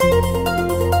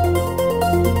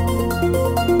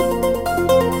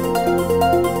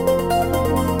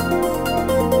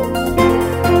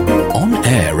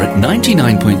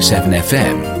99.7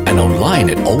 FM and online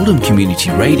at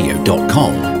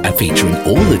oldhamcommunityradio.com, and featuring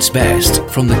all that's best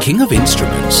from the King of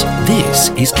Instruments. This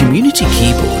is Community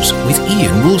Keyboards with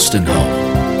Ian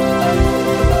Wolstenholme.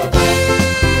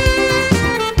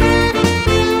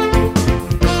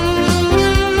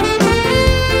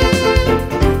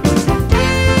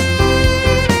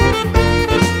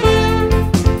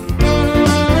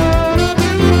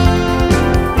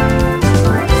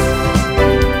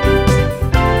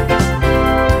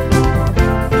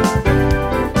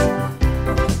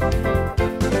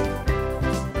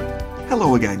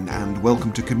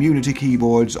 Welcome to Community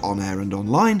Keyboards on air and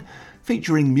online,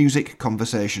 featuring music,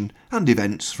 conversation and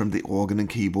events from the organ and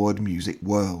keyboard music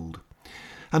world.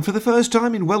 And for the first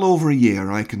time in well over a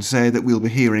year, I can say that we'll be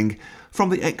hearing from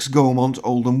the ex-Gaumont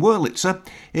Oldham Wurlitzer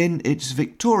in its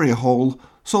Victoria Hall,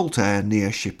 Saltaire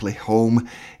near Shipley home,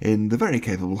 in the very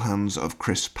capable hands of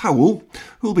Chris Powell,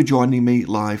 who'll be joining me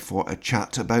live for a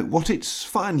chat about what it's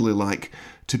finally like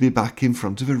to be back in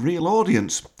front of a real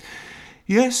audience.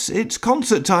 Yes, it's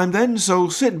concert time then, so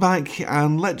sit back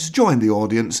and let's join the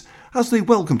audience as they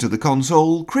welcome to the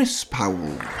console Chris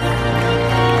Powell.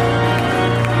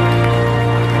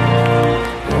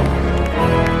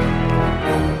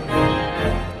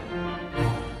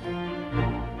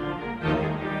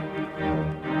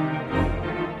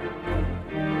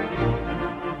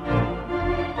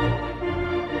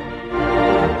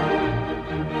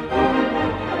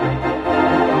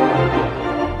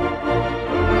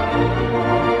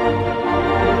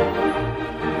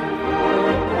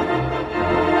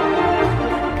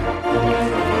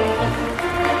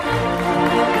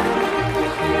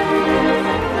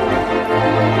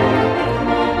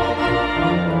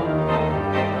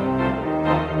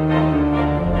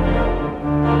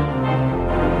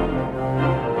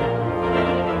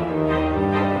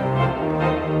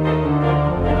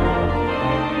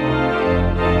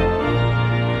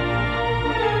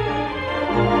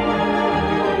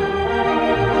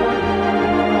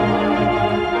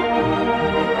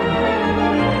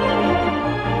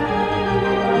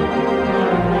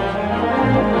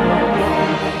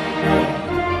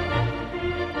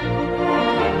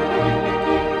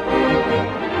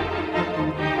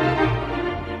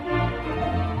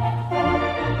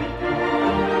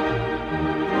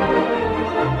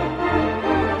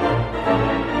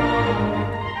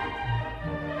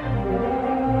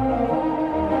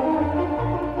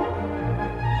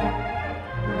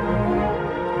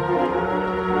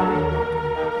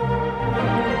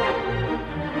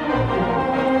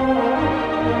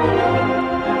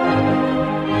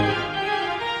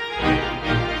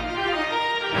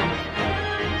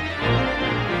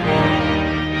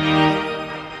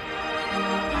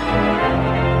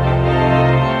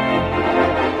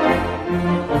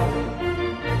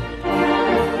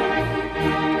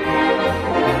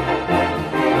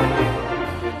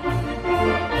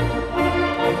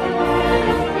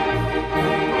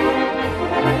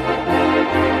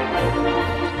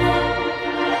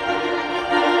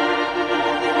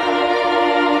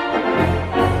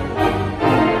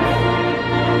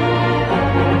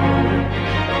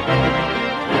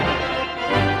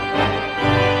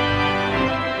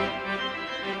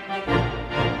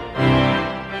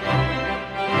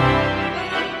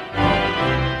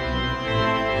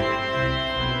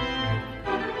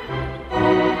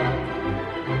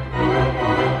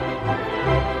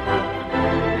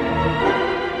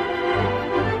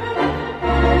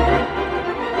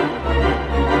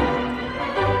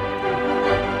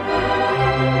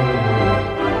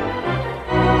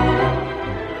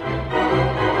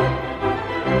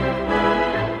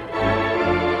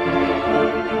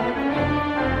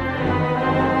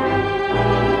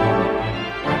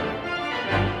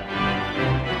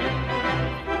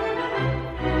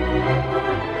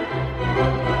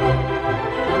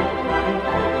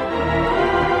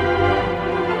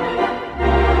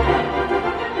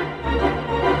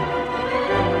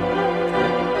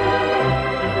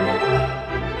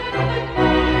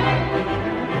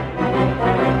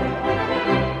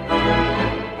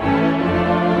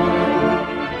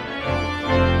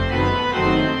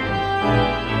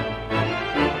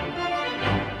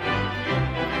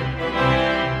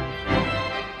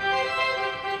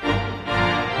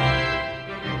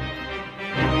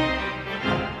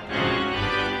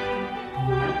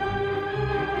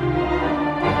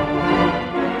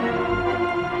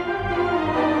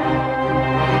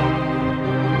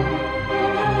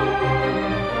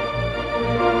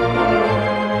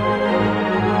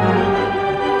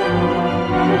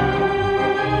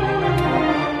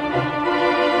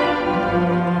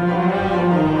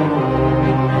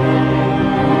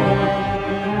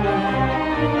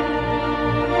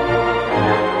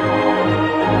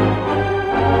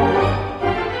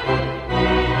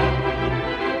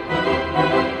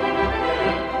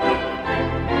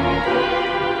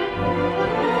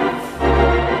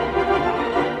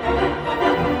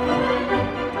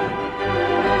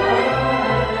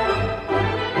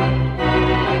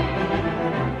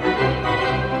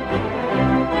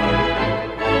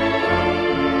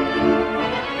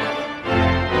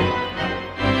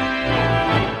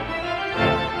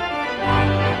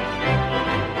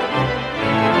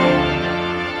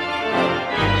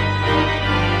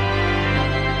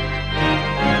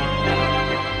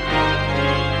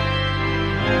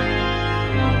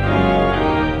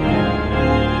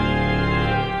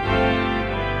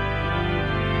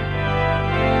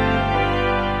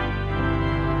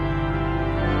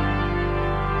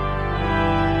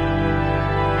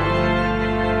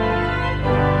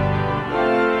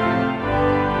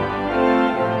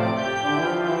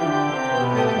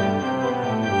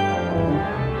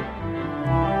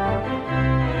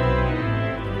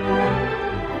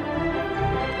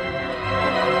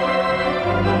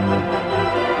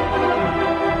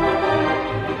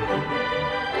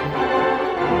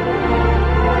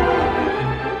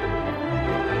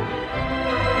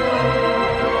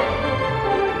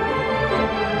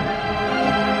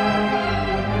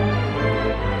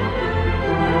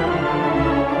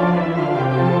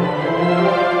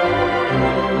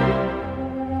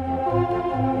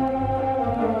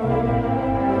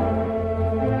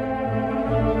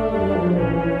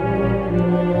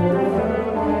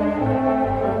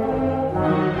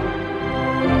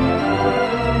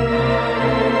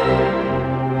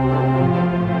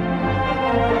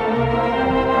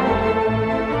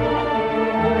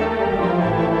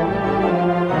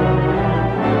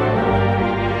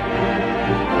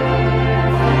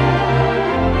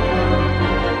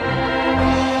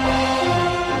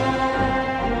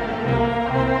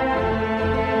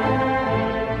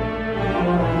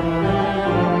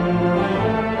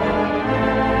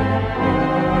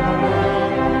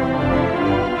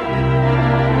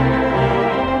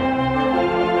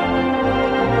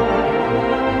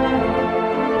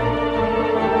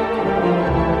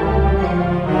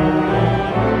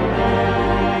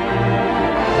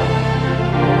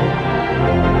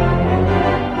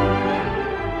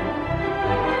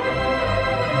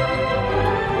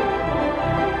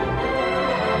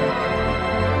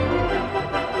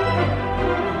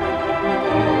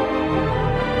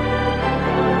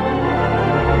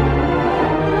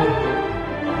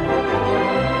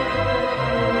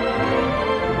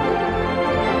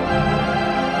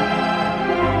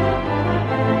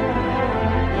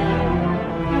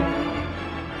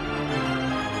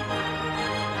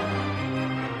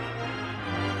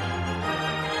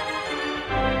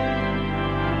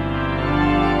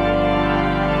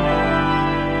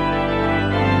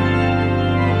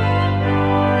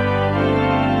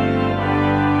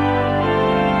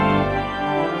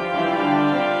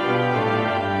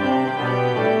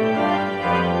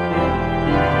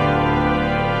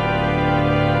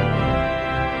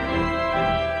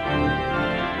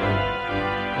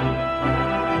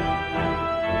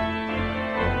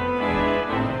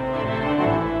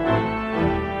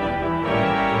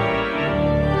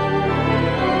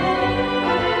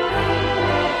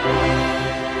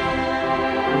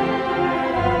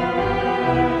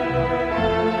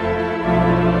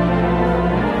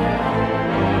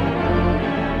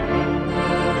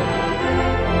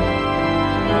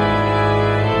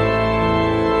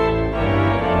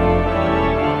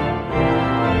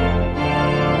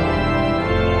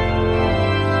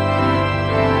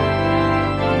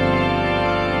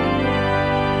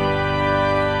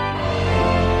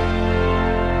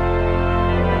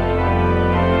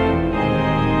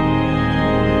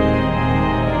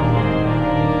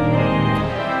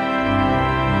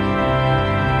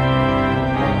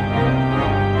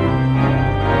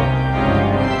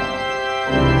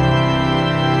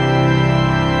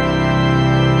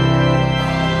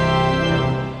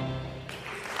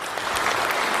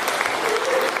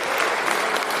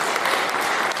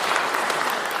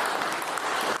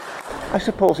 I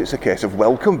suppose it's a case of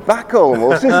welcome back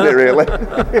almost, isn't it, really?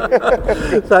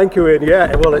 Thank you, Ian.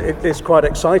 Yeah, well, it's quite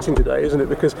exciting today, isn't it?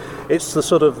 Because it's the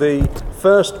sort of the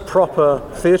first proper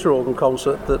theatre organ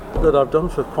concert that I've done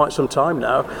for quite some time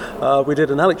now. We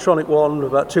did an electronic one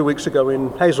about 2 weeks ago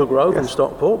in Hazel Grove in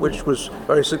Stockport, which was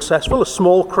very successful, a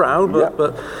small crowd,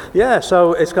 but yeah,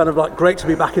 so it's kind of like great to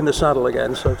be back in the saddle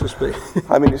again, so to speak.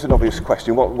 I mean, it's an obvious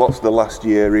question. What's the last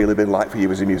year really been like for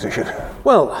you as a musician?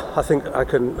 Well, I think I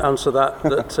can answer that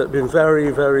been very,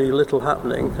 very little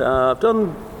happening. I've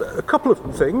done a couple of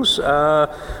things.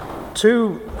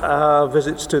 2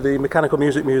 visits to the Mechanical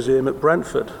Music Museum at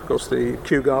Brentford, of course the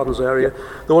Kew Gardens area.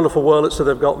 The wonderful Wurlitzer that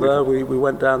they've got there, we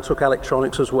went down, took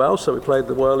electronics as well, so we played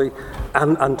the Whirly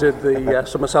and did the,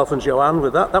 so myself and Joanne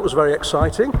with that. That was very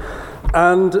exciting.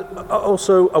 And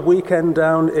also a weekend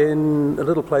down in a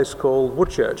little place called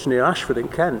Woodchurch near Ashford in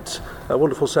Kent. A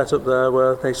wonderful setup there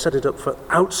where they set it up for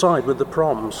outside with the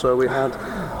proms. So we had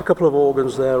a couple of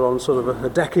organs there on sort of a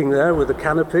decking there with a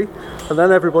canopy. And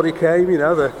then everybody came, you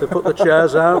know, they put the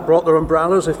chairs out, brought their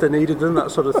umbrellas if they needed them,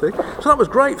 that sort of thing. So that was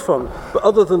great fun. But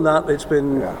other than that, it's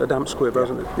been a damp squib,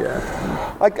 hasn't it?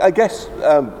 Yeah. I guess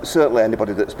certainly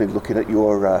anybody that's been looking at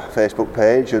your Facebook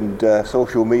page and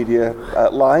social media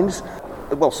lines,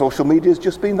 well, social media's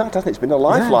just been that, hasn't it? It's been a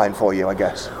lifeline for you, I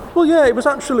guess. Well, yeah, it was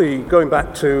actually going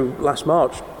back to last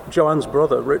March. Joanne's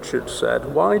brother, Richard,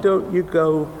 said, why don't you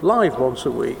go live once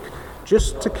a week?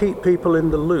 Just to keep people in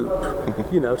the loop,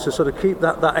 you know, to sort of keep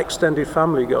that extended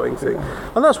family going thing.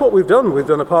 And that's what we've done. We've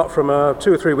done, apart from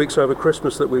 2 or 3 weeks over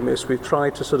Christmas that we missed, we've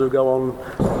tried to sort of go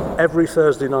on every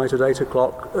Thursday night at 8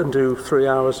 o'clock and do 3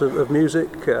 hours of music.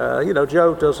 You know,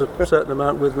 Joe does a certain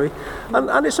amount with me.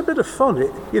 And it's a bit of fun.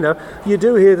 You know, you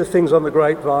do hear the things on the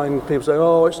grapevine, people say,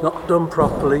 oh, it's not done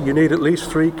properly, you need at least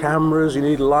 3 cameras, you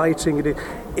need lighting,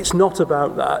 It's not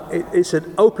about that. It's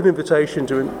an open invitation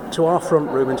to our front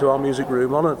room, into our music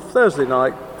room on a Thursday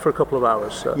night for a couple of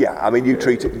hours. So. Yeah, I mean, you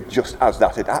treat it just as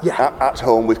that, at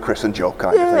home with Chris and Joe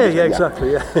kind of thing. Yeah,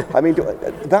 exactly, yeah. I mean,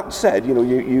 that said, you know,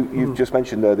 you've just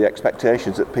mentioned there the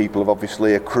expectations that people have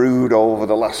obviously accrued over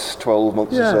the last 12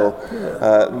 months or so.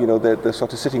 Yeah. You know, they're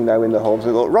sort of sitting now in their homes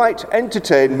and go, right,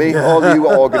 entertain me, all you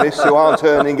organists who aren't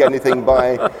earning anything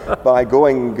by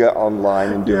going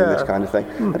online and doing this kind of thing.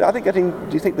 And I think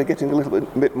do you think they're getting a little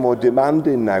bit more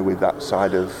demanding now with that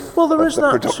side of there is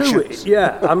that to it,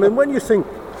 yeah. I mean, when you think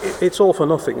it's all for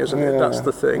nothing, isn't it? That's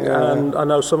the thing. Yeah. And I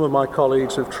know some of my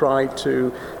colleagues have tried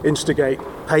to instigate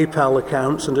PayPal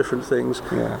accounts and different things.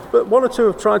 Yeah. But 1 or 2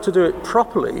 have tried to do it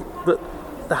properly, but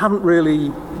they haven't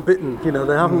really bitten, you know,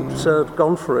 they haven't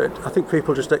gone for it. I think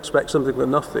people just expect something for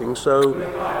nothing.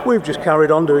 So we've just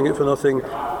carried on doing it for nothing,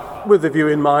 with the view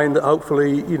in mind that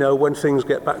hopefully, you know, when things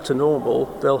get back to normal,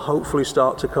 they'll hopefully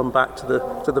start to come back to the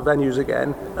venues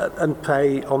again and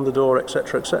pay on the door,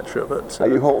 etc., etc. But are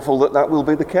you hopeful that will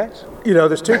be the case? You know,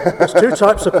 there's two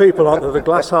types of people, aren't there? The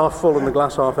glass half full and the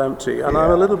glass half empty. And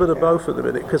I'm a little bit of both at the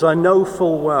minute, because I know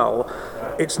full well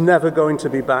it's never going to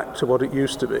be back to what it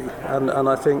used to be. And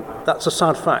I think that's a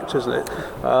sad fact, isn't it?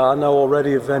 I know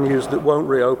already of venues that won't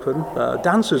reopen,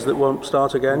 dancers that won't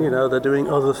start again, you know, they're doing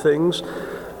other things.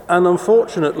 And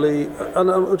unfortunately, and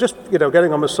I'm just, you know,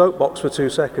 getting on my soapbox for 2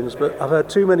 seconds, but I've heard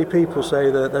too many people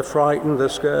say that they're frightened, they're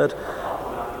scared.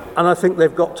 And I think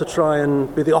they've got to try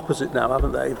and be the opposite now,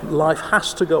 haven't they? Life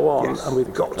has to go on, and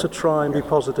we've got to try and be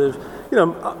positive. You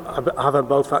know, I've had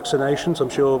both vaccinations, I'm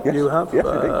sure you have.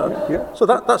 So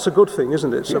that's a good thing,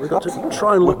 isn't it? So we've got to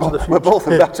try and look to the future. We're both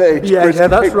at that age. Yeah,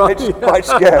 that's right. It's quite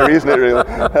scary, isn't it, really?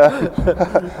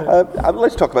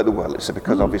 Let's talk about the Wurlitzer,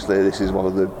 because obviously this is one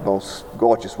of the most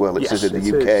gorgeous Wurlitzers in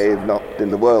the UK, if not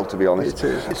in the world, to be honest.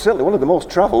 It is. It's certainly one of the most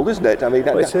travelled, isn't it? I mean,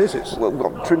 it is. It's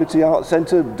Trinity Art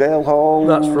Centre, Dale Hall.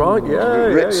 That's right,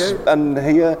 Ritz, and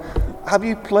here. Have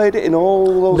you played it in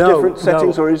all those different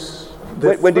settings, or is...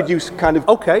 When did you kind of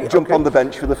jump on the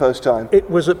bench for the first time? It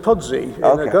was at Pudsey,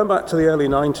 going back to the early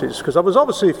 90s, because I was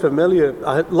obviously familiar.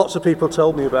 Lots of people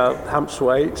told me about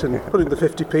Hampswaite and putting the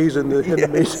 50p's in the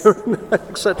meter,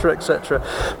 etc., etc.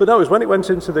 But no, it was when it went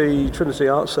into the Trinity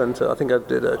Arts Centre. I think I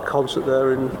did a concert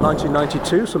there in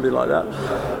 1992, something like that,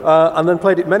 and then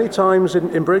played it many times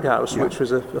in Brighouse, which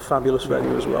was a fabulous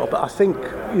venue as well. But I think,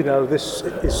 you know, this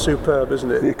is superb, isn't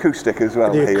it? The acoustic as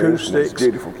well. The acoustics. It's a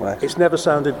beautiful place. It's never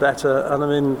sounded better. And I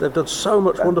mean, they've done so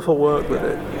much wonderful work with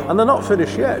it. And they're not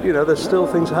finished yet, you know, there's still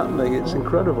things happening. It's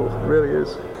incredible, it really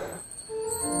is.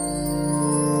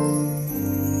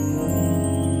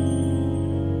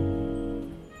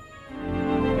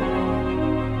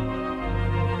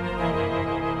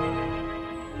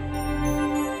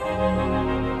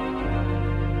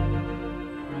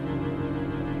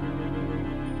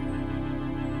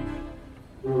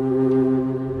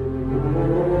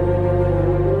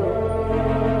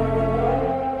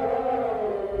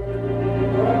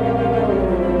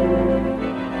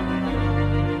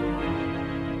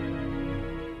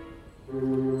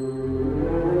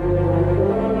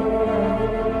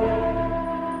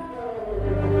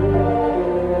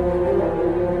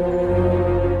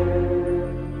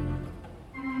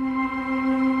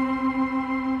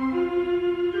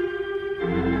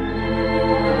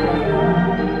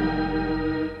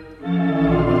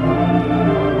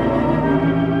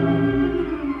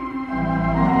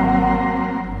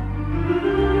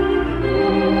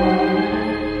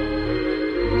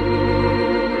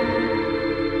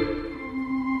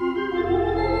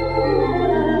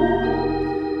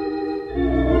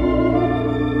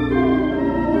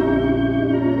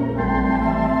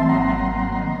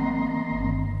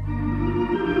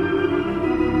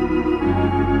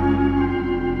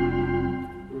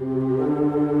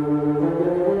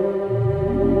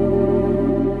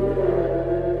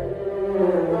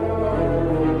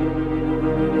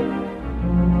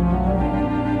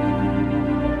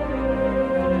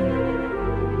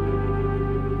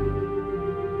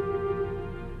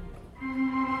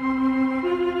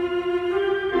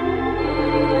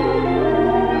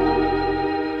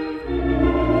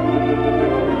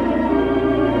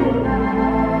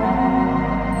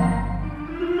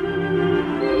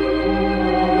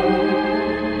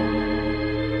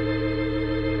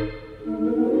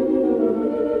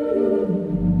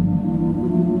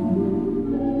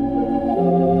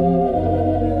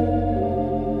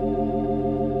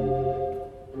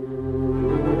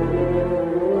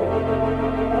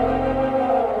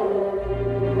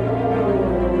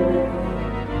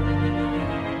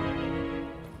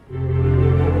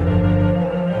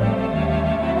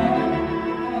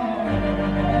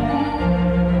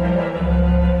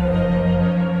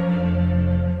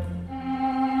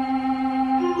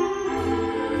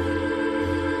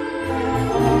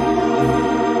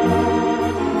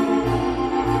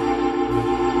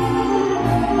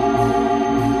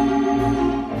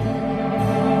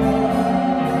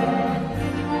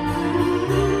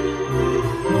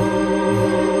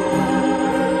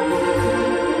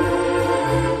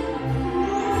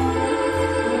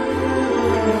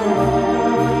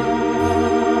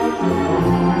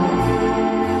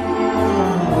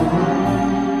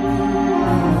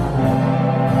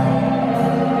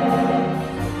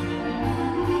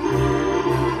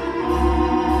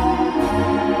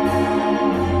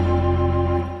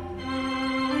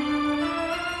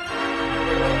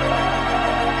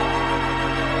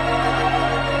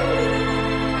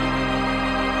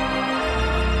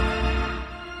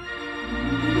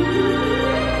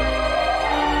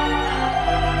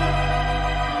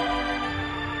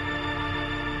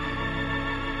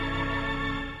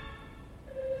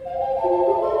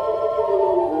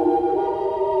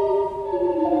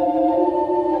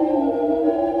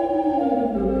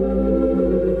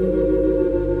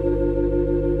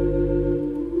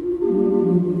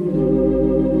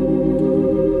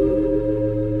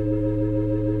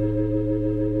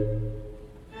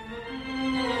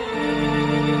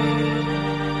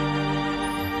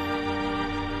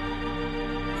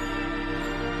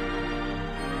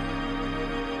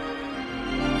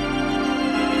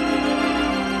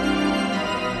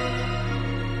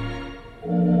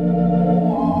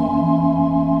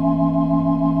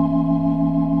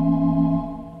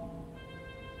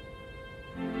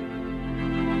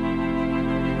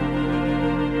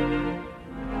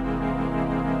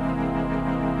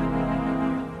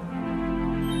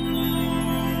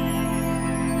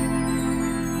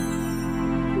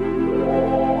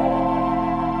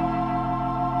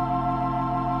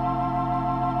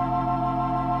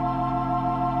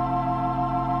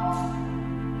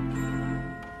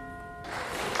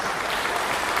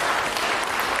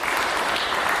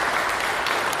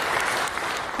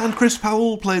 and Chris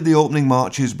Powell played the opening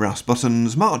marches Brass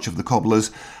Buttons, March of the Cobblers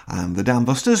and the Dam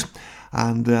Busters,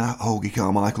 and Hoagie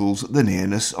Carmichael's The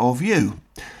Nearness of You.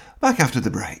 Back after the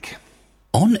break.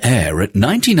 On air at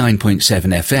 99.7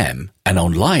 FM and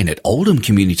online at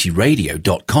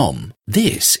oldhamcommunityradio.com,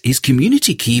 this is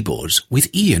Community Keyboards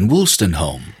with Ian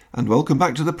Wolstenholme. And welcome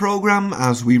back to the programme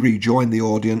as we rejoin the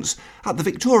audience at the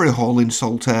Victoria Hall in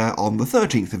Saltaire on the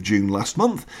 13th of June last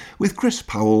month with Chris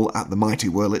Powell at the Mighty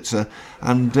Wurlitzer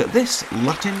and this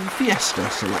Latin Fiesta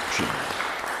selection.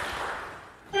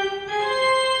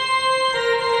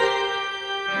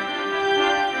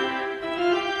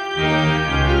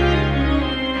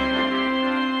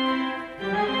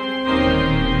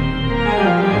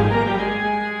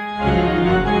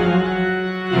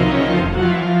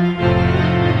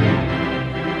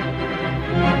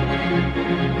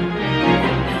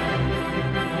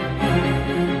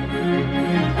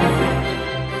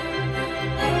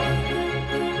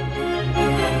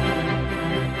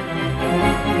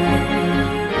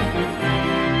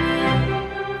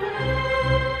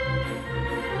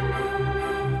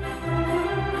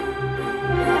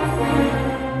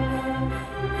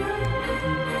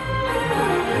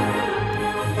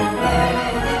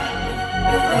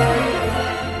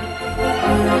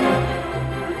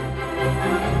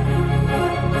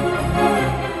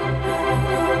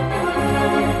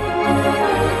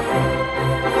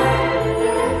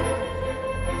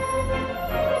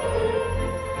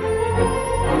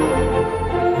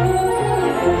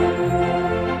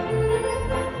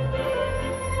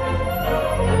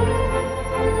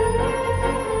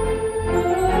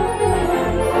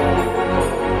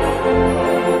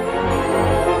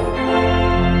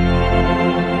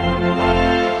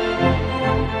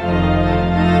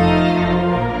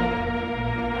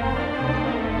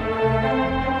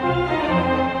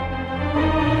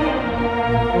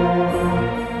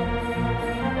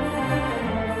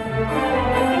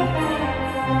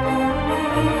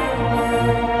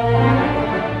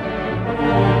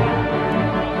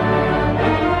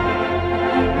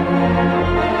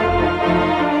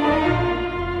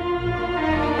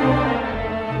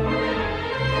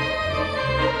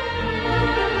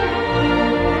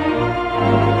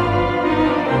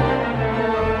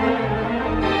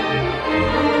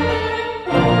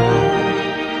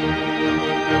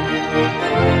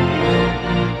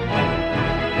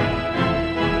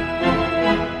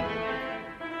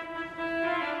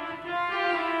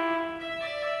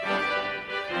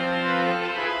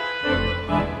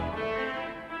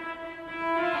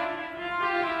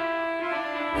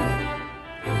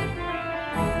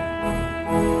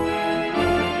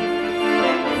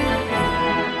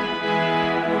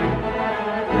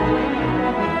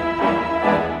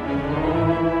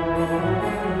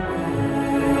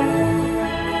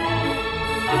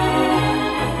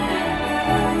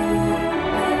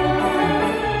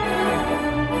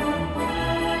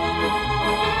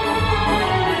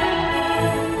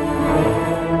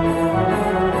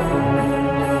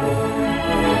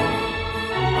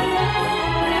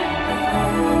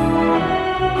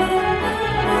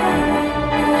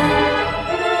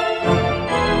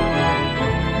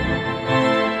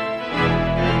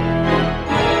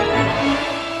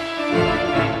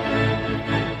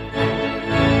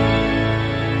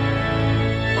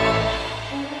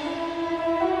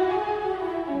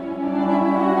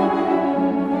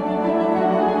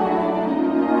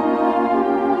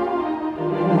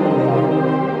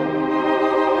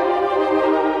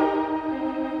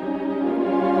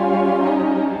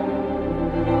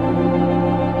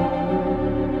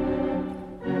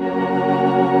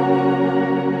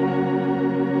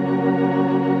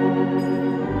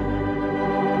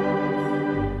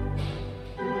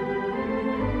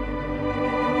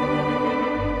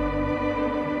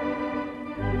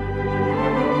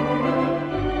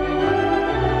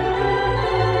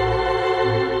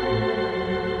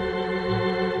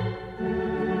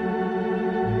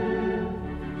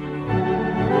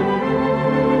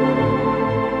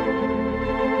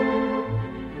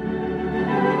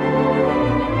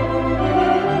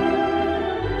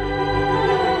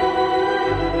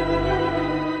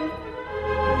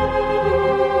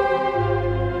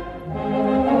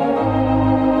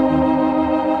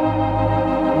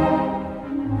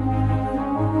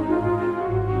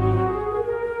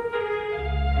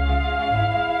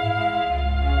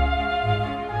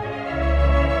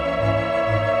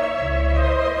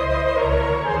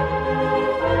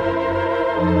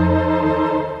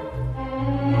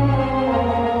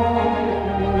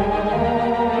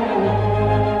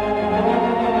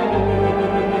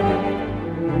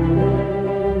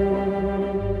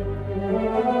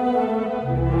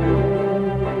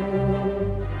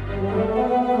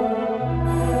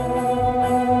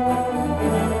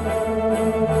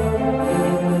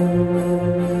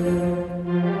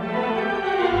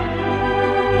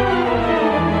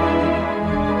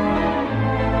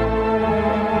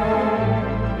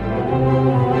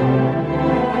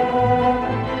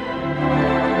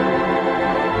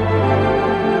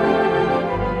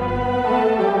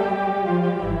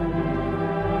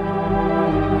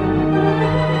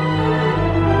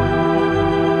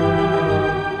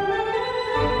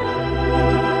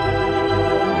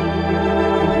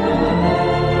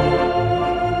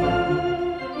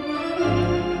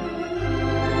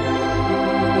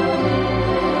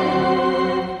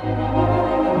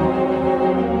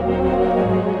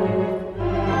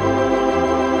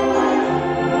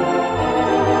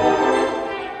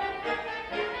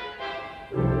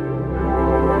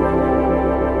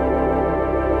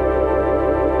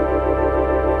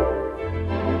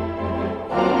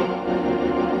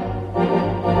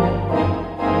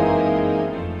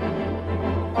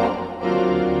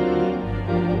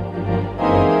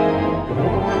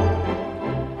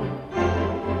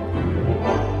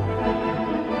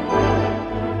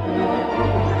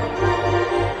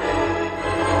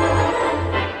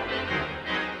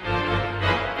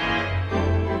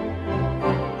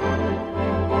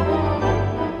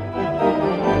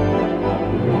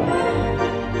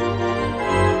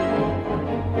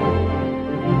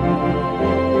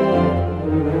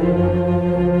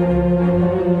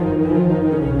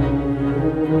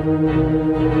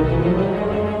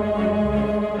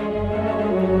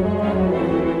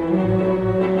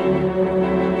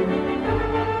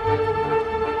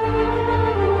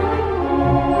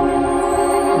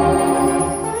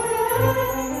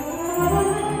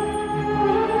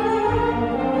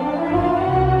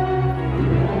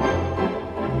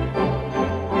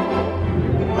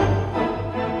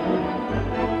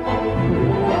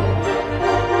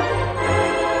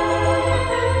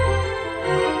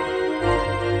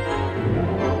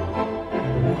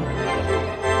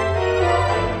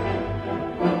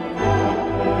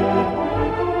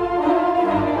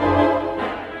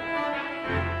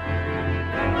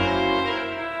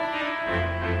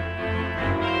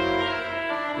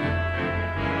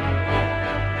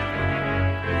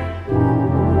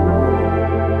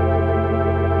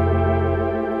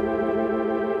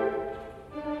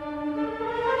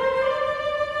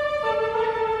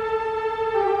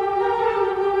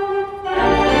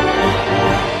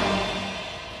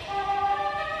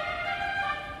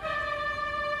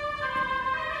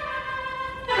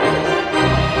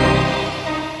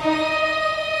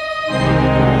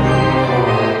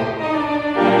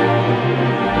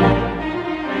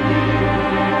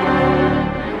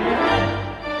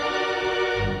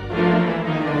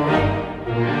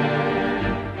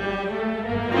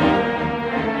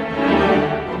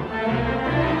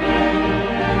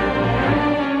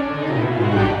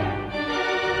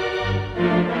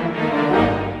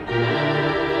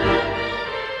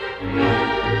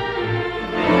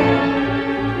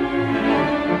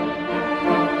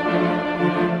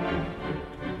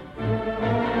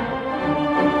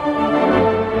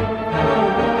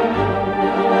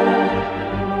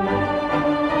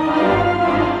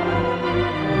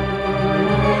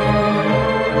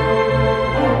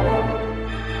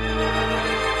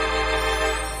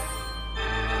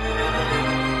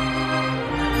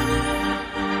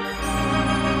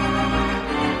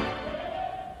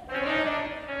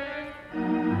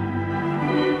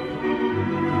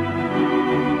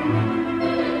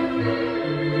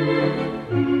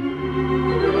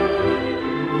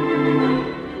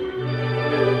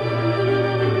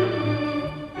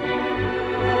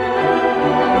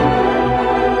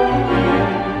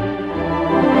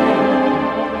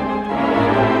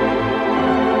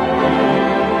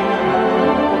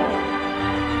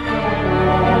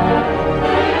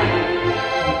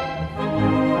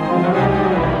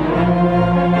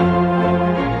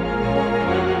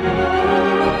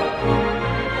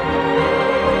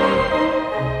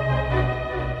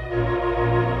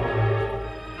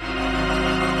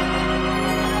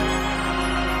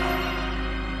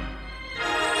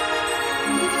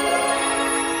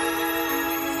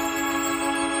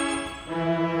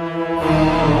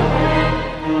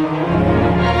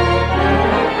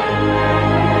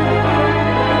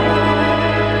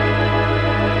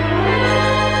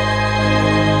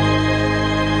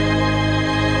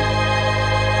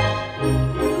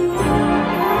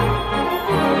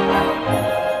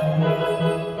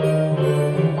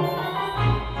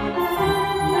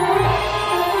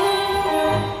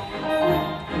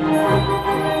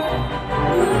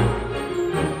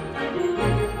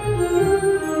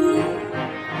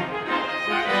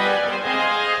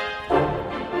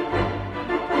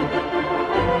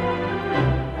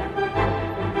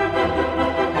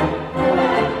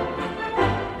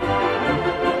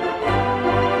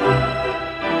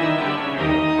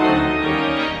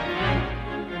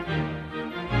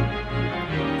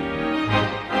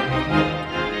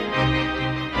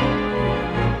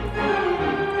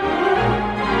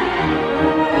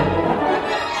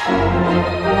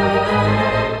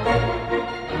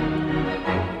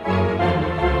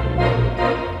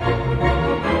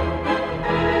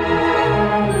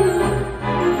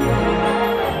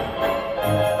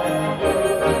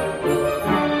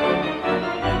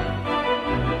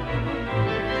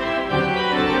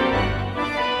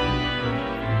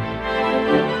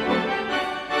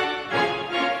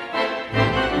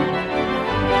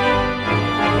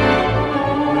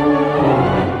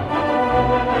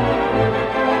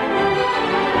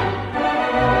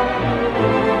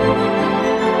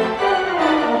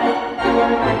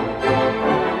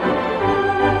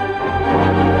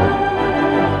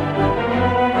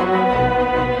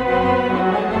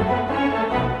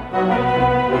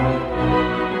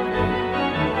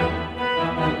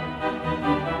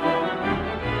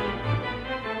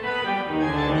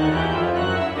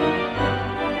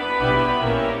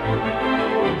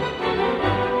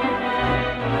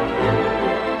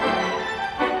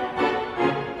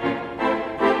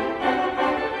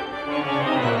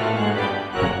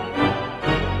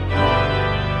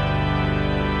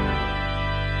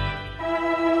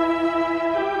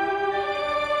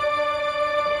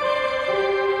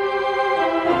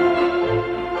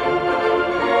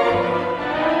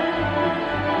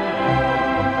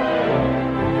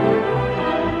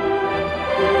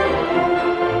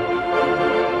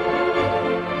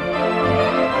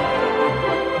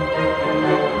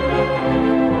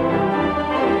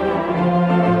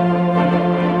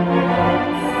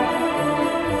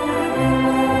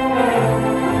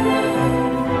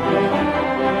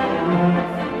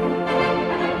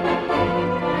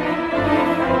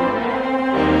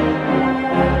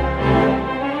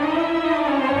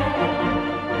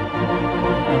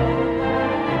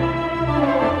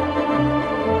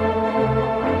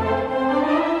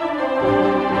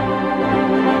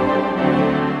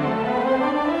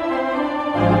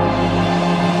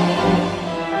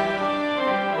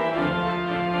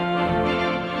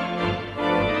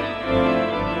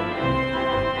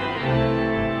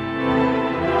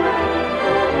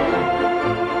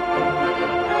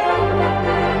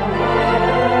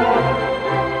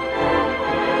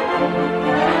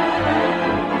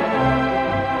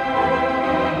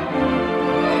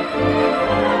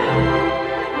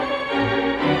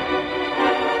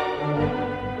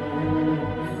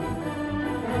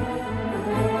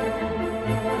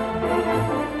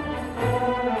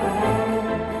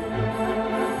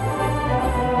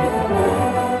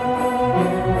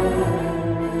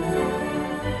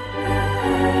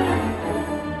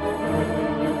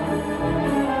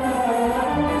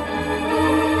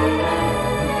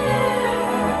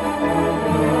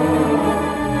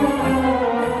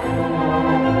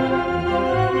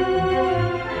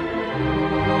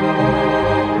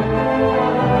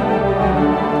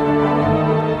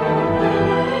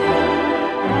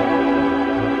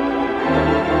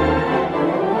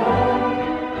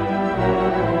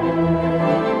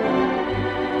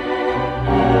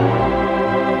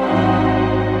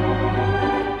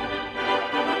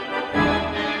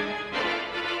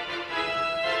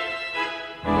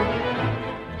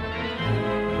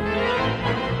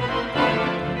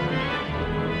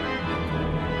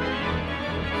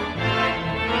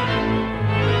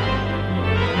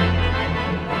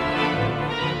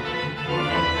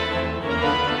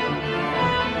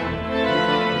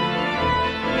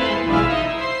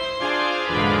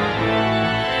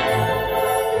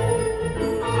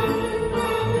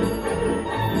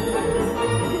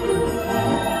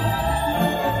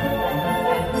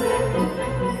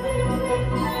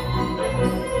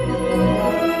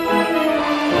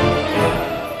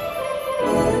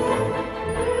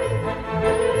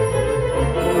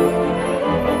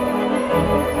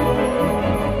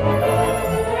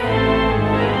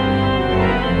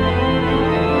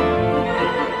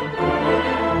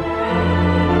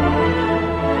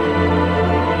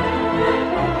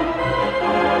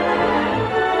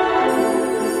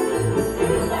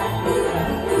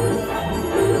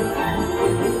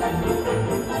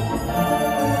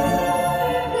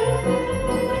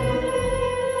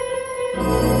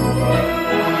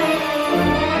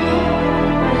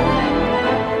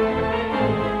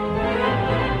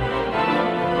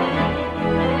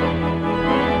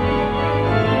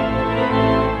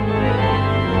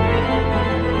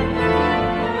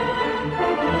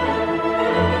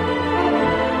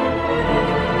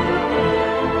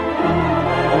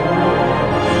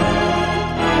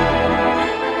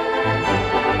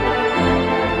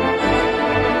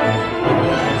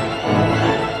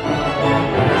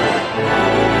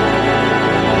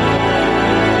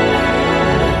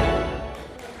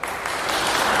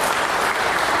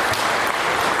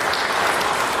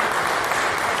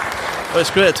 Well, it's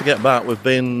great to get back. We've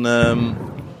been...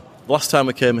 last time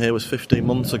we came here was 15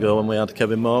 months ago when we had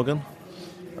Kevin Morgan.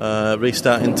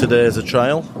 Restarting today as a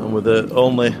trial, and we're the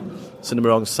only Cinema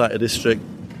Organ Society district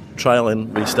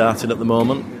trialling restarting at the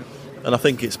moment. And I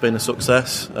think it's been a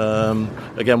success.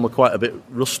 Again, we're quite a bit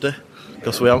rusty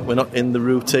because we're not in the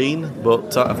routine,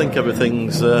 but I think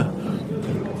everything's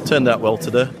turned out well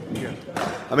today.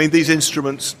 I mean, these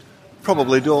instruments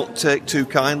probably don't take too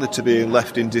kindly to being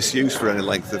left in disuse for any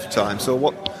length of time. So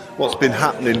what's been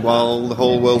happening while the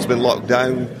whole world's been locked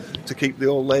down to keep the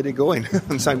old lady going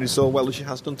and sounding so well as she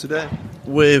has done today?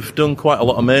 We've done quite a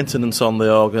lot of maintenance on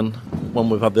the organ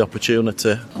when we've had the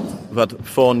opportunity. We've had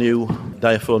 4 new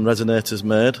diaphone resonators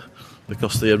made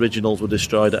because the originals were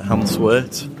destroyed at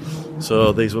Handswaite.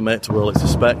 So these were made to Wurlitzer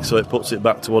spec, so it puts it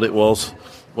back to what it was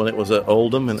when it was at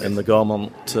Oldham in the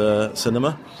Gaumont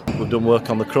cinema. We've done work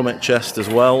on the Crummet chest as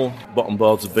well. Bottom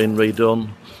boards have been redone.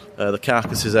 The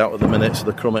carcass is out at the minute, so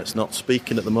the Crummet's not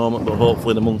speaking at the moment, but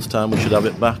hopefully in a month's time we should have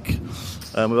it back.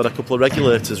 We've had a couple of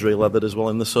regulators re-leathered as well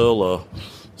in the solo.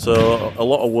 So a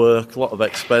lot of work, a lot of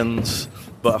expense,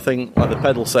 but I think like the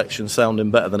pedal section's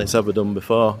sounding better than it's ever done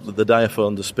before. The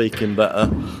diaphones are speaking better.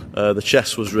 The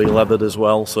chest was re-leathered as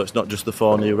well, so it's not just the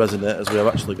 4 new resonators. We have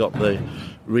actually got the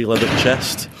re-leathered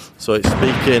chest, so it's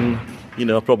speaking,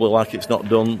 probably like it's not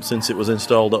done since it was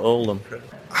installed at Oldham.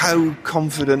 How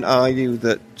confident are you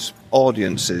that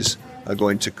audiences are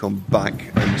going to come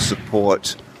back and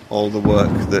support all the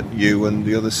work that you and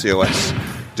the other COS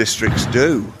districts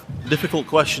do? Difficult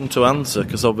question to answer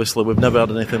because obviously we've never had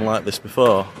anything like this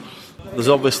before. There's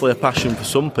obviously a passion for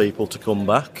some people to come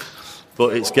back,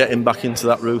 but it's getting back into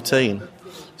that routine.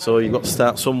 So you've got to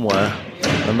start somewhere,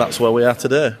 and that's where we are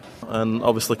today. And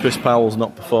obviously Chris Powell's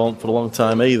not performed for a long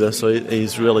time either, so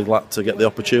he's really glad to get the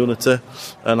opportunity.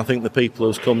 And I think the people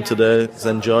who's come today has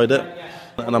enjoyed it.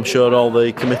 And I'm sure all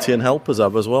the committee and helpers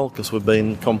have as well, because we've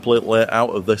been completely out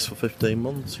of this for 15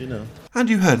 months, And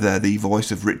you heard there the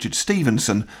voice of Richard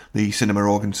Stevenson, the Cinema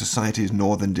Organ Society's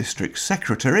Northern District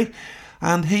Secretary,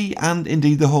 and he and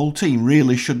indeed the whole team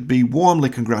really should be warmly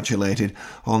congratulated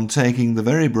on taking the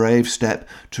very brave step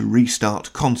to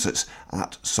restart concerts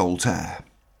at Saltaire.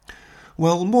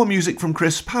 Well, more music from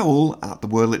Chris Powell at the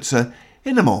Wurlitzer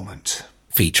in a moment.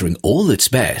 Featuring all that's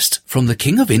best from the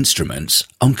King of Instruments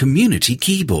on Community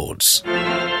Keyboards.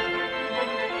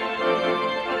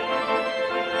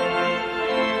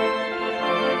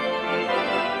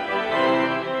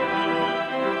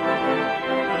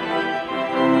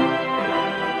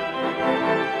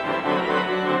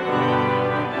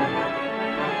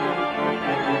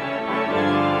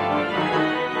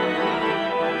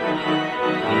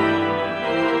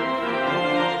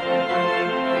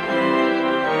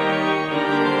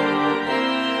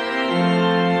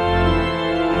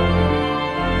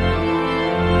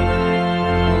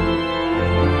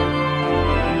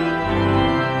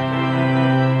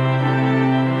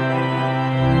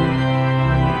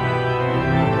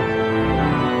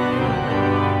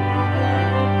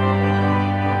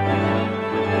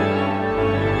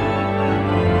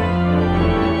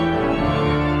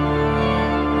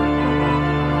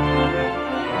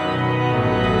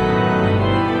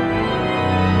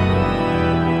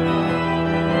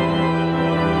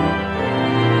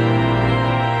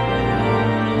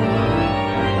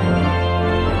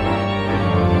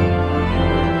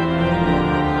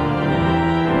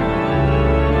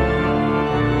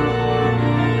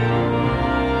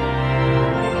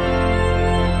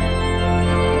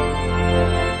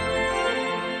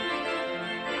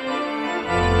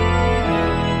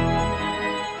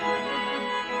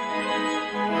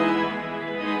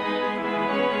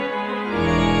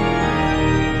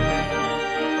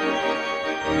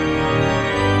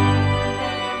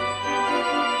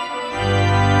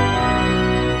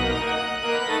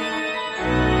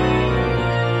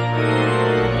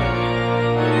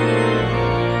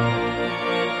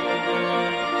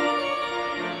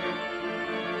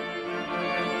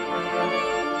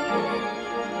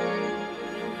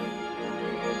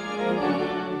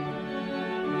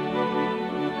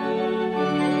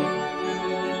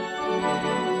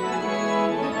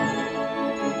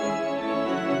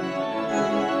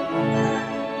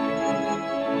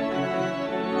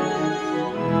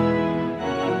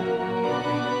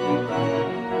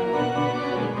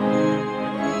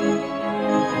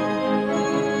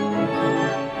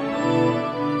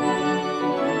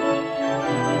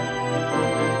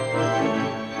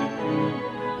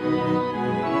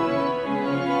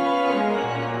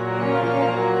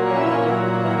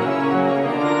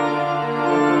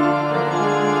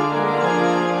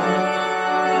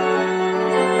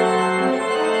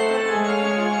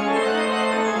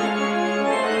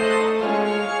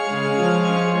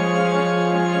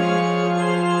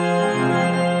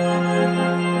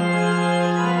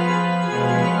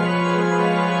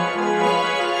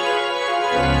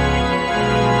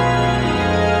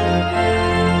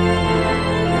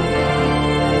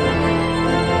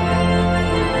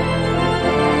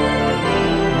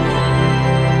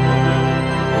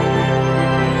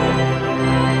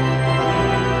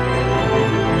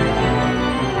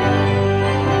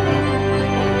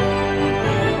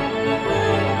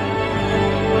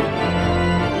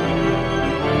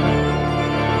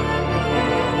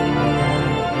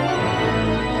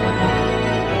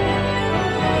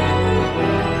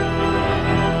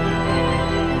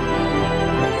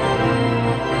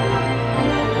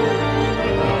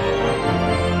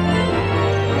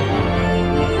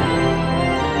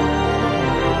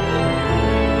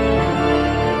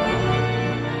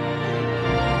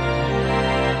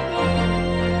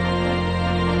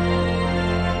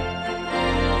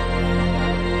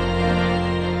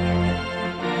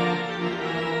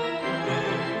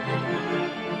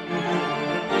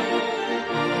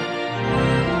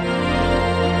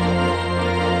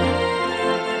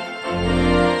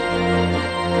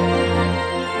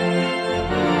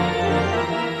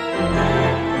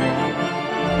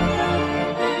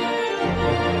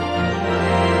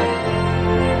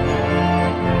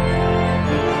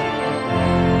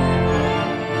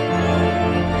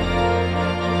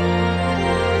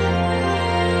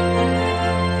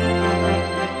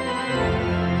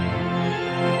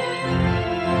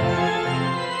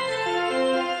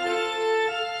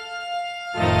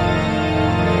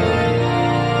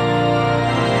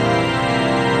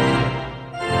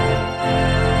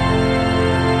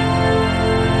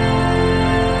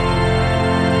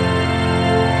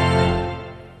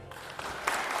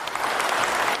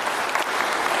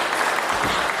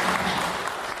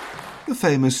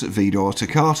 famous Vidor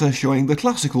Toccata, showing the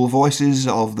classical voices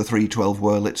of the 312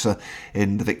 Wurlitzer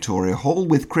in the Victoria Hall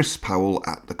with Chris Powell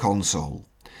at the console.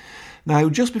 Now,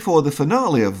 just before the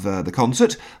finale of the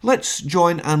concert, let's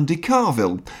join Andy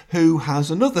Carville, who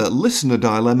has another listener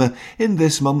dilemma in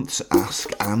this month's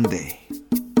Ask Andy.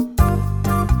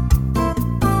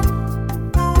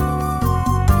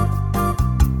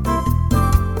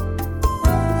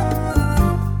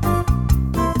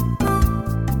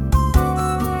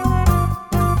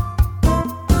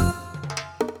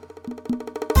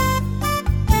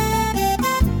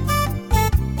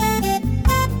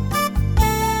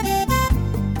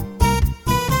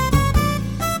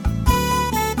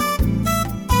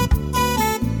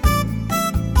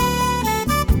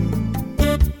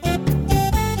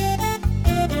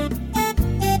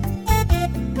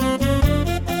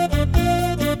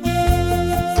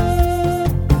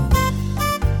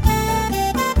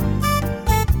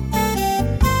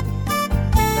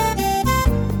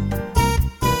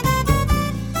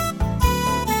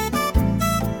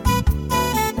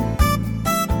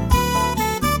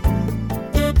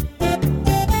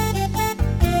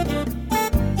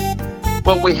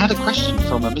 Well, we had a question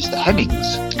from Mr.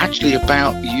 Hemmings, actually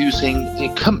about using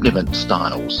the accompaniment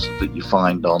styles that you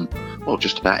find on, well,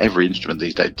 just about every instrument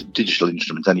these days, digital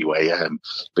instruments anyway,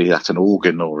 be that an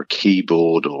organ or a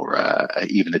keyboard or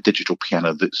even a digital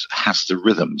piano that has the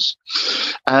rhythms.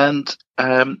 And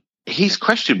his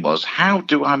question was, how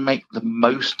do I make the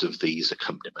most of these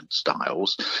accompaniment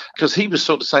styles? Because he was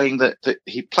sort of saying that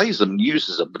he plays them,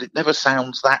 uses them, but it never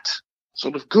sounds that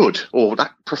sort of good or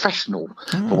that professional,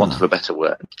 for want of a better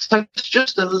word. So it's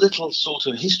just a little sort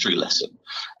of history lesson.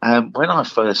 When I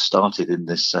first started in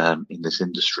this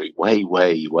industry,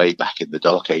 way back in the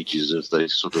dark ages of the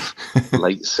sort of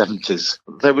late 70s,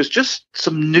 there was just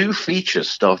some new features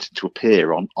starting to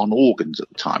appear on organs at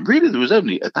the time. Really, there was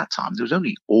only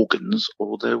organs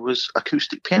or there was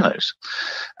acoustic pianos.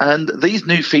 And these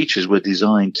new features were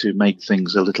designed to make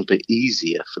things a little bit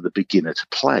easier for the beginner to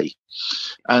play.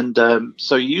 And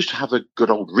so you used to have a good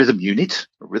old rhythm unit,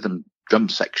 a rhythm drum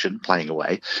section playing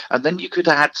away, and then you could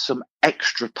add some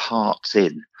extra parts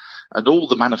in. And all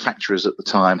the manufacturers at the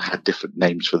time had different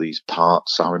names for these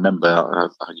parts. I remember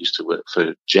I used to work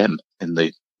for Gem in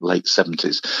the late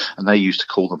 70s, and they used to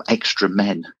call them extra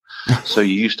men. So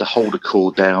you used to hold a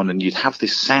chord down and you'd have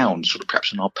this sound, sort of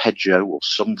perhaps an arpeggio or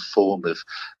some form of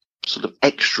sort of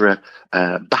extra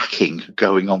backing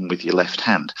going on with your left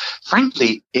hand.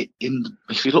 Frankly, if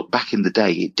you look back in the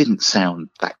day, it didn't sound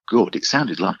that good. It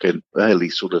sounded like an early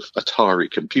sort of Atari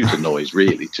computer noise,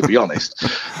 really, to be honest.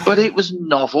 But it was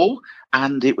novel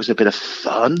and it was a bit of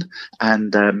fun,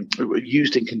 and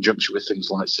used in conjunction with things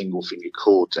like single finger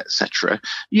chords, etc.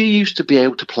 You used to be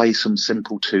able to play some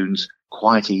simple tunes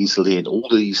quite easily, and all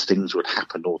these things would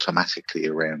happen automatically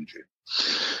around you.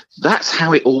 That's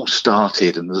how it all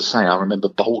started. And as I say, I remember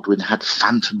Baldwin had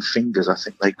phantom fingers, I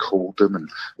think they called them, and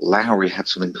Lowry had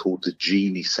something called the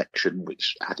Genie section,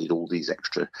 which added all these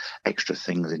extra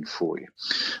things in for you.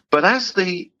 But as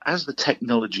the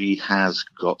technology has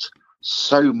got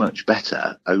so much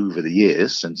better over the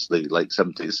years, since the late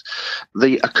 70s,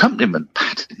 the accompaniment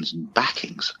patterns and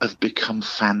backings have become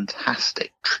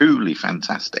fantastic, truly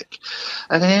fantastic.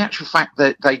 And in actual fact,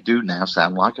 they do now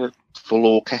sound like a full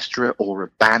orchestra or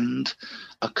a band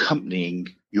accompanying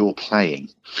your playing.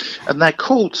 And they're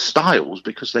called styles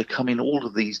because they come in all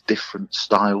of these different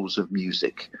styles of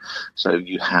music. So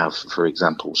you have, for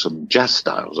example, some jazz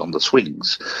styles on the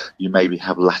swings. You maybe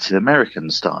have Latin American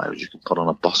styles. You can put on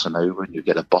a bossa nova and you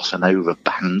get a bossa nova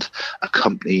band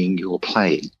accompanying your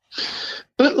playing.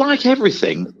 But like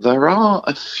everything, there are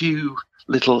a few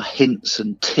little hints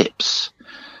and tips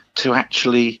to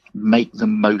actually make the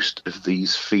most of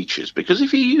these features, because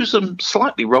if you use them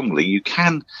slightly wrongly, you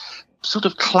can sort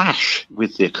of clash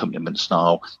with the accompaniment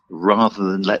style rather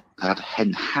than let that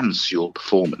enhance your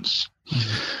performance.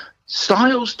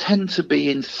 Styles tend to be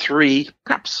in three,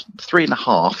 perhaps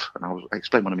 3.5, and I'll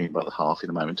explain what I mean by the half in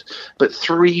a moment, but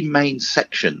three main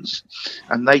sections,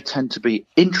 and they tend to be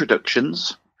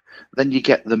introductions, then you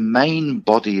get the main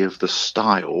body of the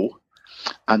style,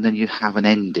 and then you have an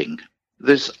ending.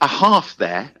 There's a half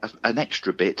there, an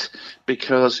extra bit,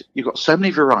 because you've got so many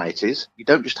varieties. You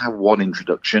don't just have one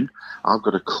introduction. I've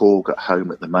got a Korg at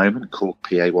home at the moment, Korg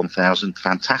PA1000,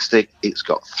 fantastic. It's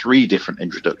got 3 different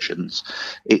introductions.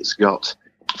 It's got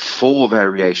 4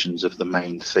 variations of the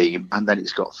main theme, and then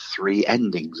it's got 3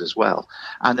 endings as well.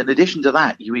 And in addition to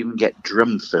that, you even get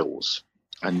drum fills.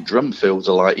 And drum fills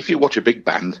are like, if you watch a big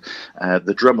band,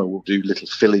 the drummer will do little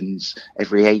fill-ins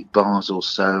every 8 bars or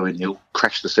so, and he'll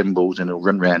crash the cymbals and he'll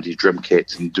run around his drum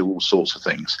kit and do all sorts of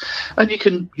things. And you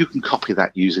can copy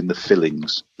that using the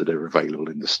fillings that are available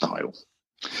in the style.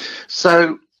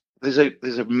 So there's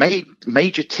a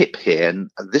major tip here, and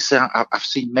this I've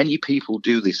seen many people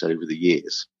do this over the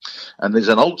years. And there's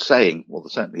an old saying, well,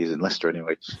 there certainly is in Leicester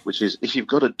anyway, which is, if you've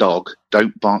got a dog,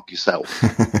 don't bark yourself.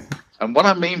 And what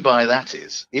I mean by that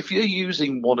is, if you're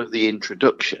using one of the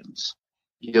introductions,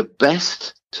 you're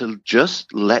best to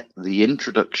just let the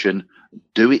introduction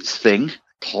do its thing,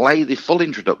 play the full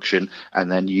introduction,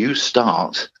 and then you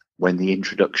start when the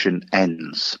introduction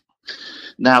ends.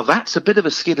 Now, that's a bit of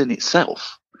a skill in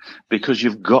itself, because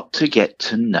you've got to get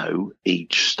to know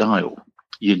each style.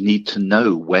 You need to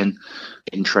know when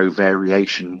intro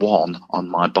variation 1 on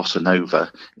my bossa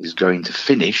nova is going to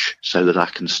finish so that I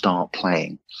can start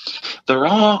playing. There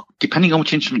are, depending on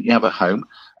which instrument you have at home,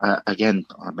 again,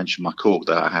 I mentioned my Korg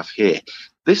that I have here,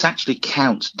 this actually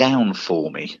counts down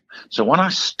for me. So when I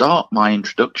start my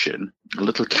introduction, a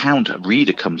little counter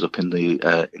reader comes up in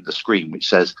the screen which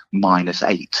says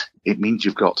 -8. It means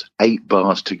you've got 8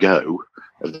 bars to go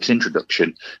of this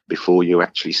introduction before you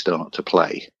actually start to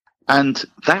play. And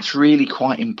that's really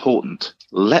quite important.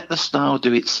 Let the style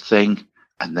do its thing,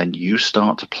 and then you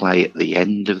start to play at the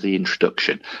end of the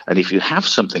introduction. And if you have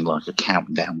something like a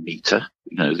countdown meter,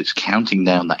 that's counting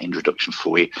down that introduction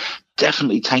for you,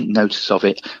 definitely take notice of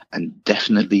it and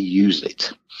definitely use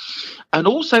it. And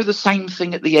also the same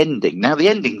thing at the ending. Now, the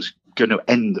ending's going to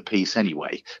end the piece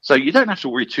anyway, so you don't have to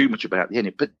worry too much about the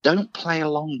ending, but don't play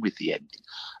along with the ending.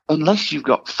 Unless you've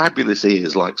got fabulous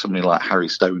ears like somebody like Harry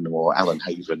Stone or Alan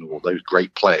Haven or those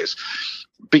great players,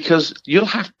 because you'll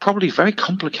have probably very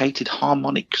complicated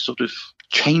harmonic sort of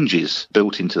changes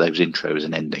built into those intros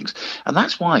and endings. And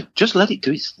that's why just let it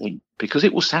do its thing, because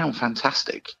it will sound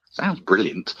fantastic. Sounds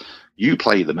brilliant. You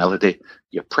play the melody,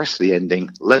 you press the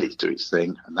ending, let it do its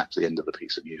thing, and that's the end of the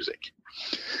piece of music.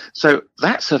 So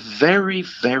that's a very,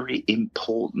 very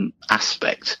important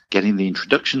aspect, getting the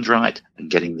introductions right and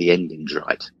getting the endings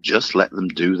right. Just let them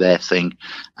do their thing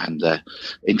and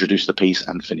introduce the piece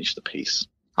and finish the piece.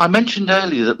 I mentioned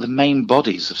earlier that the main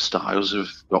bodies of styles have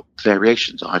got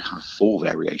variations. I have 4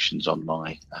 variations on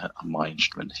my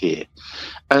instrument here.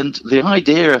 And the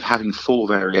idea of having 4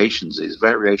 variations is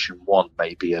variation 1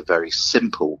 may be a very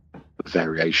simple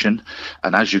variation.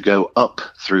 And as you go up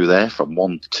through there from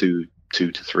 1 to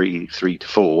 2 to 3, 3 to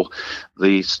 4,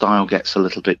 the style gets a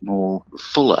little bit more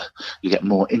fuller. You get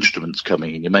more instruments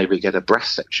coming in. You maybe get a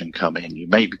brass section come in. You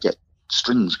maybe get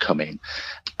strings come in,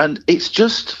 and it's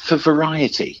just for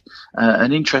variety.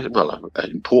 An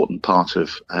important part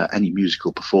of any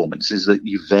musical performance is that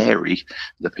you vary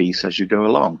the piece as you go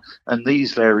along, and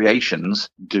these variations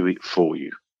do it for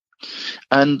you.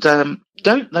 And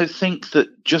don't think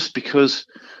that just because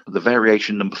the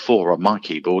variation number 4 on my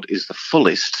keyboard is the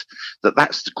fullest,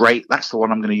 that's great, that's the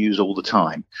one I'm going to use all the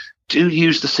time. Do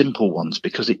use the simple ones,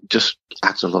 because it just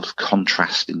adds a lot of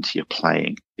contrast into your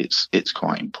playing. It's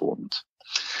quite important.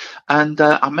 And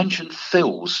I mentioned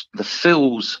fills. The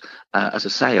fills, as I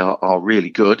say, are really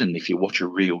good. And if you watch a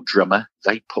real drummer,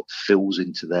 they put fills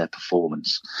into their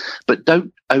performance. But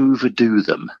don't overdo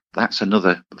them. That's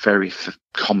another very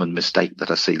common mistake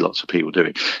that I see lots of people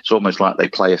doing. It's almost like they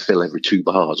play a fill every 2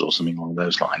 bars or something along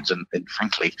those lines. And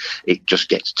frankly, it just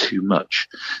gets too much.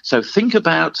 So think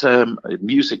about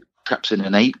music perhaps in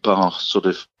an 8-bar sort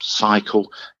of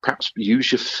cycle. Perhaps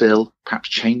use your fill, perhaps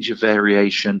change your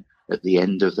variation at the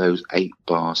end of those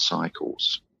 8-bar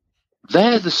cycles.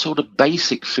 They're the sort of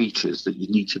basic features that you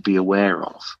need to be aware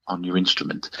of on your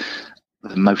instrument.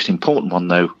 The most important one,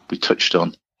 though, we touched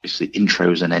on, is the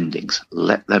intros and endings.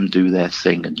 Let them do their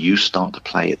thing, and you start to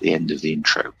play at the end of the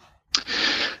intro.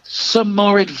 Some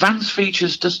more advanced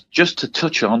features, just to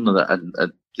touch on, and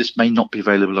this may not be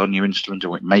available on your instrument,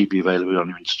 or it may be available on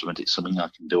your instrument. It's something I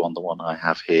can do on the one I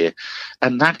have here.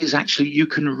 And that is actually, you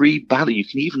can rebalance. You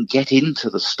can even get into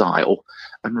the style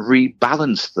and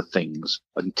rebalance the things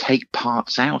and take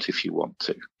parts out if you want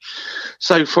to.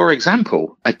 So, for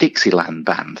example, a Dixieland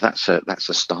band, that's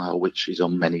a style which is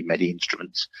on many, many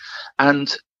instruments.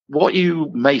 And what you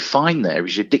may find there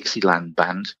is your Dixieland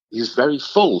band is very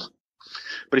full.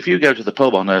 But if you go to the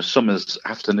pub on a summer's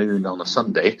afternoon on a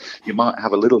Sunday, you might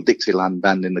have a little Dixieland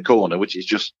band in the corner, which is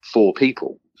just 4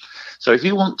 people. So if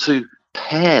you want to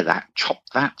chop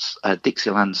that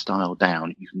Dixieland style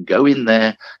down, you can go in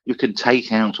there, you can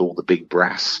take out all the big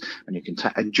brass, and you can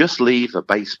and just leave a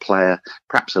bass player,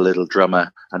 perhaps a little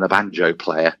drummer, and a banjo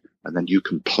player, and then you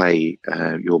can play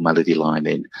your melody line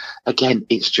in. Again,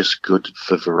 it's just good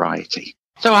for variety.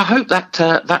 So I hope that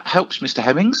that helps, Mr.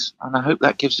 Hemmings, and I hope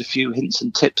that gives a few hints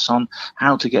and tips on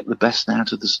how to get the best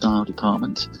out of the style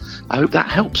department. I hope that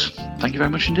helps. Thank you very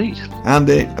much indeed.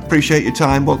 Andy, appreciate your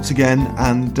time once again,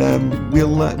 and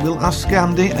we'll ask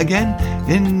Andy again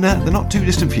in the not too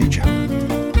distant future.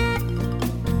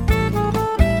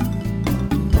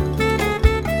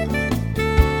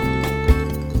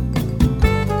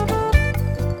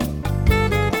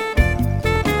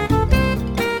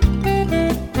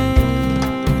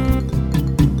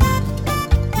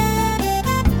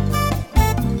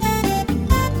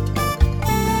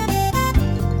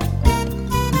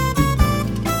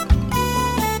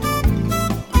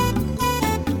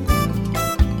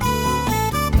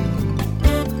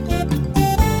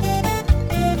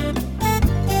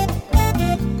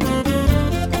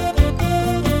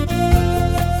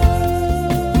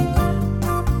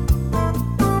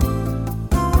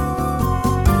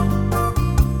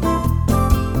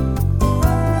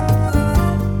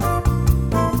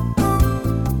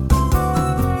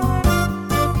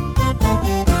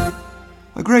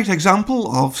 Great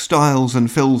example of styles and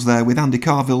fills there with Andy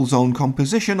Carville's own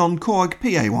composition on Korg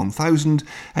PA1000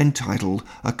 entitled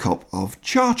A Cup of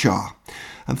Cha-Cha.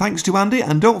 And thanks to Andy,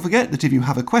 and don't forget that if you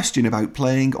have a question about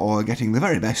playing or getting the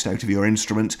very best out of your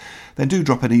instrument, then do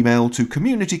drop an email to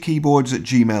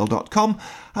communitykeyboards@gmail.com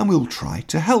and we'll try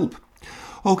to help.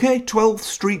 OK, 12th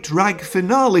Street Rag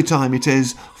finale time it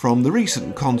is from the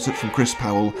recent concert from Chris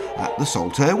Powell at the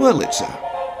Solitaire Wurlitzer.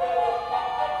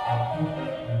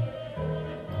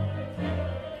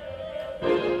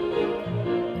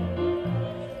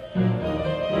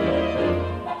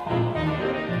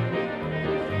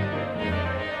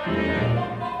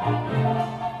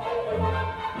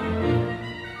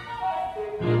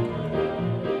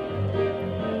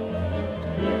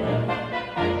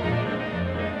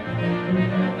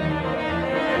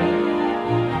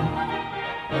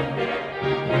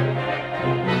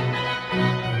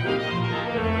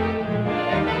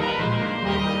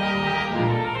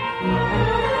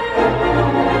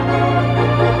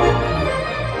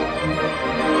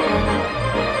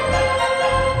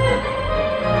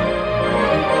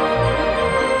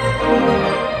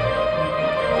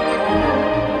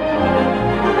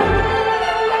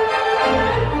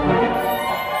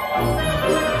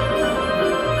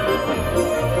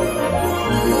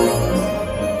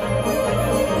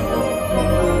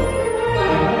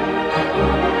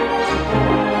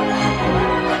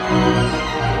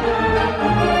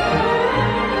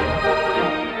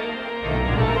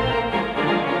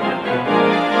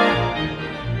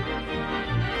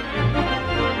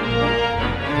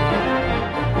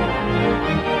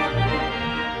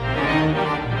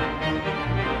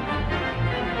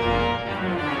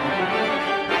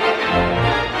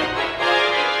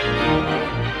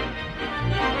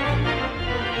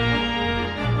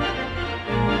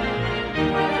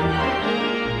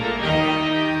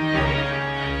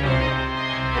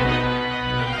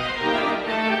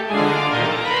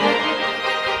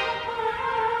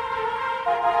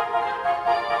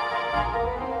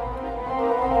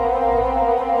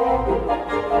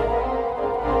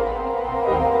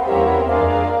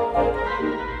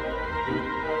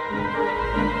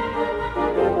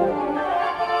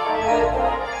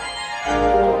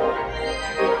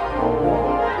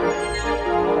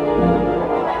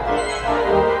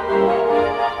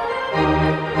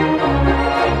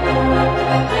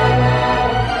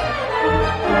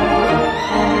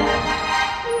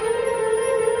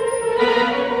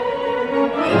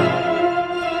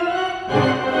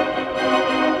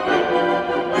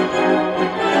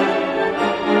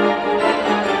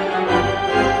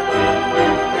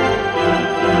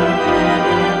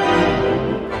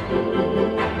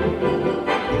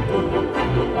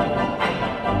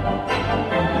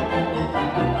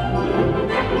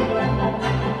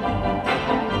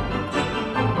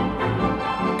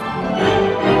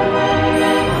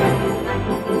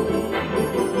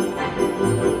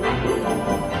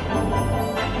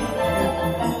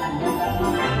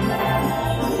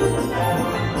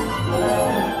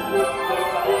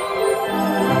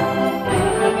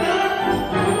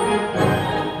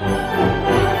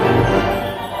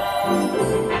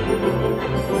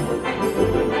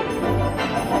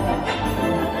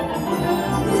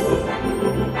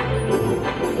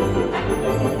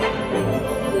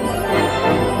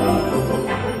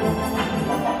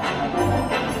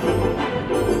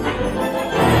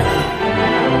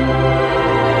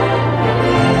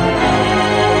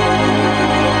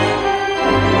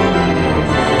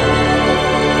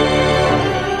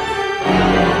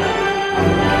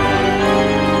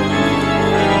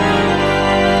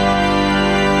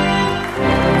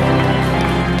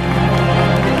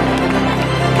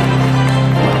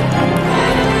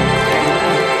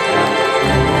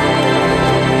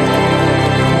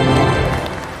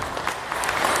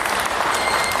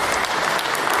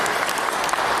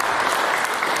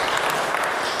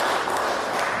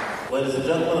 Ladies and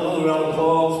gentlemen, another round of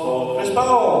applause for Chris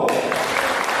Powell.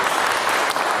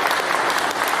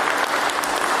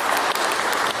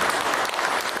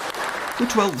 The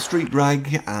 12th Street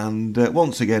Rag, and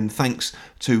once again thanks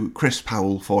to Chris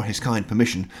Powell for his kind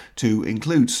permission to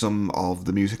include some of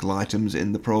the musical items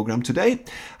in the programme today,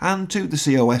 and to the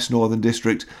COS Northern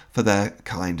District for their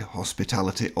kind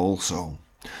hospitality also.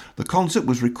 The concert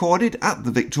was recorded at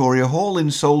the Victoria Hall in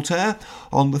Saltaire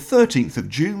on the 13th of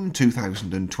June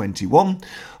 2021,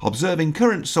 observing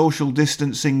current social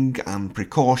distancing and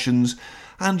precautions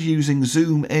and using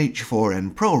Zoom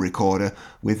H4n Pro Recorder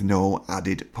with no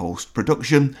added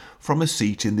post-production from a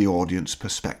seat in the audience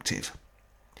perspective.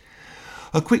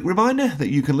 A quick reminder that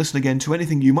you can listen again to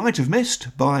anything you might have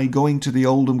missed by going to the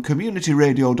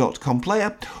oldhamcommunityradio.com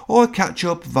player or catch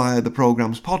up via the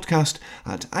programme's podcast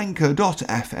at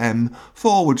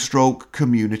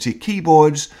anchor.fm/community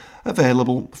keyboards,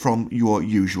 available from your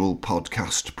usual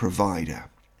podcast provider.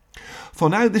 For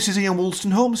now, this is Ian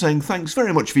Wolstenholme saying thanks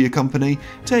very much for your company,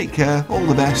 take care, all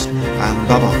the best, and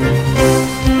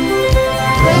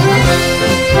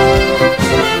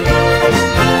bye-bye.